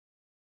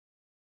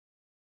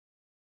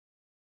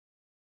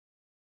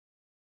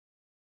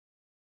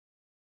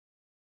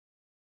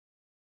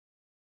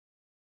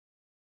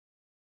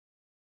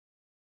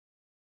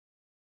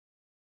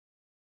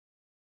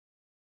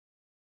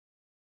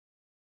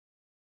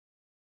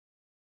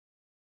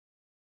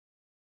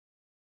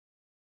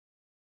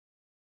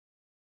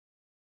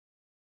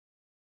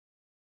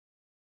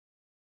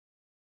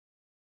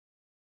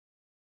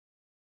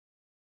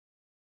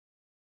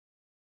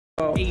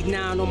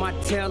8-9 on my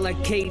tail like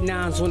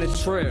K9s on a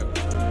trail.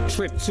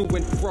 Trip to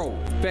and fro.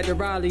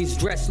 Federales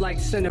dressed like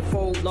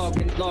centerfold,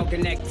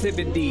 logging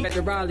activity.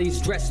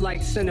 Federales dressed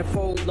like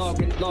centerfold,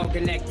 logging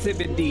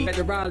activity.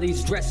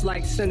 Federales dressed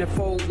like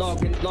centerfold,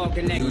 logging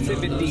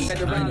activity.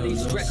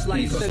 Federales dressed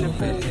like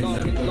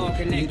centerfold,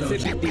 logging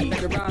activity.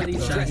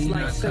 Federales dressed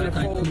like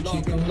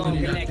centerfold,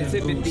 logging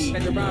activity.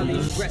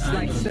 Federales dressed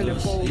like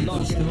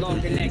centerfold,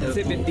 logging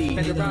activity.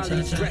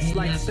 Federales dressed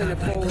like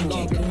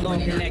centerfold,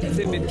 logging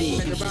activity.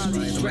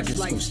 Federales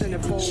dressed like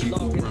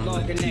centerfold,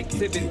 logging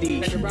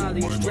activity.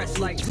 Federales dressed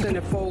like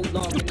centerfold,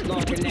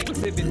 logging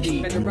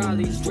activity.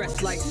 Federales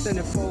dressed like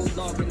centerfold,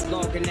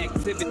 logging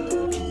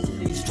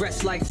activity. He's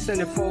dressed like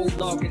centerfold,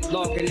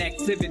 logging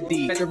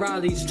activity.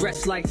 Federales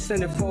dressed like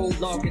centerfold,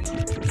 logging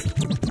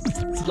activity.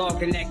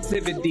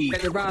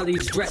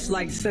 Federales dressed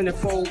like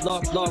centerfold,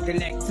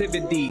 logging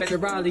activity.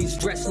 Federales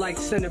dressed like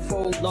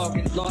centerfold,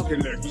 logging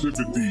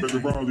activity.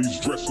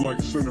 Federales dressed like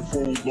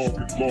centerfold,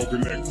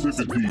 logging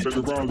activity.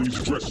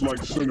 Federales dressed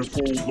like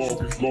centerfold,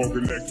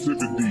 logging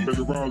activity.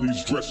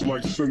 Federales dressed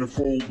like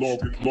centerfold,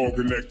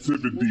 logging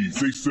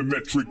activities.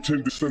 Asymmetric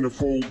tend to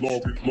centerfold,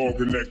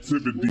 logging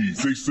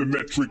activities.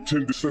 Asymmetric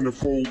tend to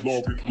centerfold, logging activities. Asymmetric tend to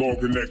centerfold,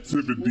 logging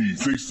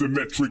activities.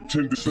 Asymmetric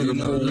tend to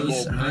centerfold,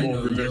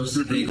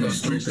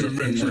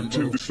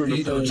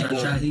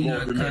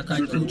 logging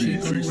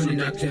activities. When he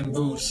knock them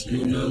boots,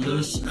 you know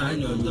loose, I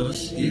know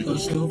loose. He go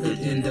stupid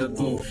in the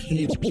booth.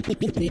 He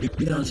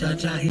don't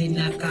cha-cha, he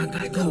knock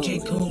caca,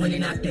 Gucci cool when he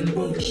knock them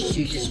boots.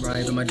 She just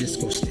ride on my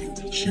disco stick.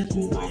 She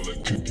go round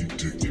like ticky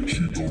tick. She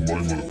don't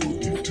mind my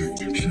hooky tick.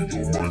 She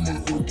don't mind my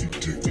hooky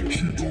tick.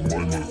 She don't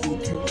mind my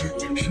hooky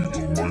tick. She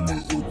don't mind my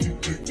hooky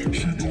tick.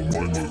 She don't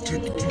mind my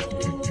tick.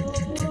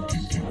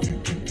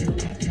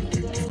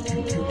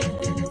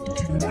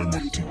 Mind my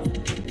tick.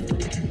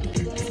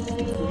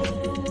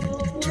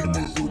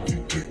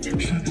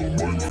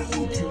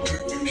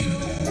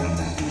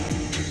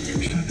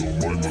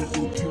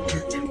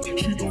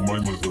 She don't mind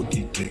my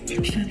hooky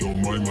tick. She don't mind my hooky tick. She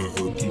don't mind my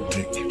hooky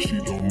tick. She don't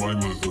mind my hooky tick. She don't mind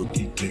my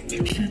hooky tick.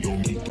 She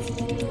don't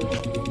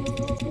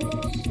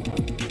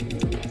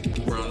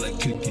round like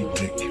kicky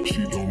tick.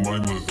 She don't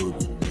mind my hook.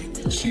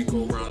 She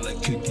go round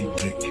like kicky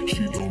tick.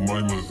 She don't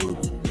mind my hook.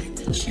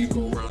 She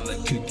go round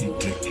like kicky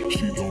tick.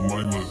 She don't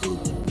mind my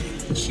hook.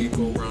 She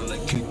go round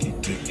like kicky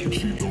tick.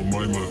 She don't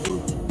mind my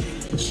hook.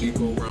 She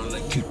go round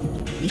like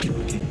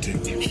kicky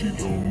tick. She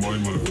don't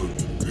mind my hook.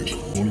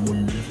 Only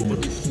one me for my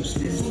disco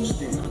stick.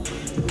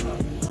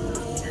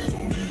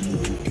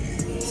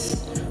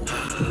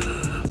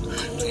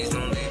 Please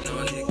don't leave no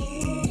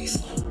niggas.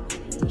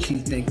 She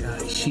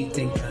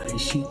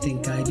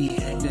think I be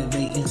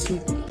activating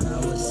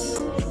superpowers.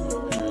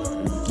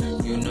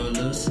 You know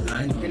loose,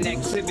 I know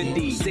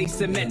activities.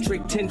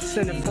 Asymmetric tend to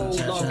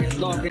centerfold,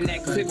 logging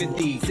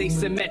activities.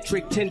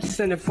 Asymmetric tend to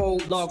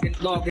centerfold,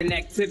 logging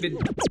activity.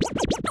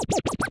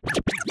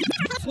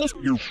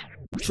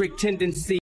 Trick tendency.